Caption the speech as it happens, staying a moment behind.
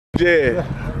Yeah.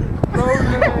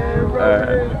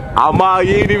 Alma,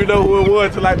 you ain't even know who it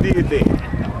was till I did that.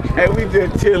 Hey, we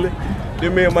just chilling.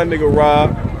 Then me and my nigga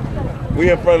Rob.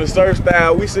 We in front of Surf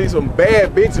Style. We see some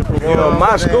bad bitches from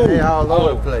my school. They all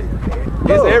over the place.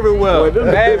 It's everywhere.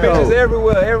 Bad bitches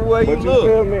everywhere. Everywhere you look.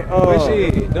 Feel me? But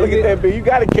shit, look at that bitch. You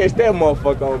gotta catch that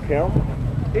motherfucker on camera.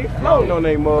 He floating on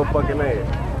that motherfucking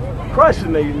ass.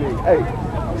 Crushing that nigga.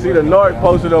 Hey, see the North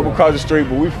posted up across the street,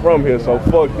 but we from here, so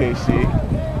fuck that shit.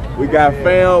 We got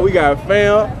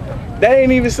found. They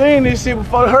ain't even seen this shit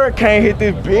before the hurricane hit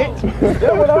this bitch.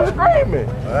 That's what I'm screaming.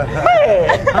 Man, hey,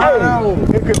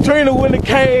 if Katrina wouldn't have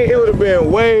came, it would have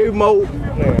been way more.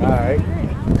 Man, all right.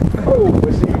 Oh,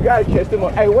 but see, you gotta catch them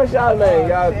on. Hey, what's y'all name?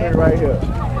 Y'all three right here.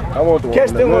 I want to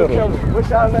catch them on camera. What's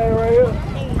y'all name right here?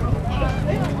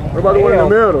 What about the one in the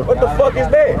middle? What the fuck is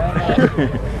that?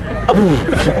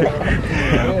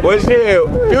 Well, shit,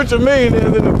 future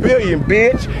millionaires in the billion,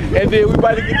 bitch. And then we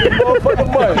about to get this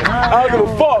motherfucking money. I don't give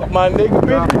a fuck, my nigga,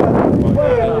 bitch.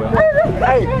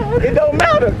 Hey, it don't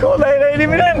matter. Kool-Aid ain't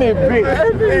even in there,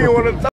 bitch. You wanna talk?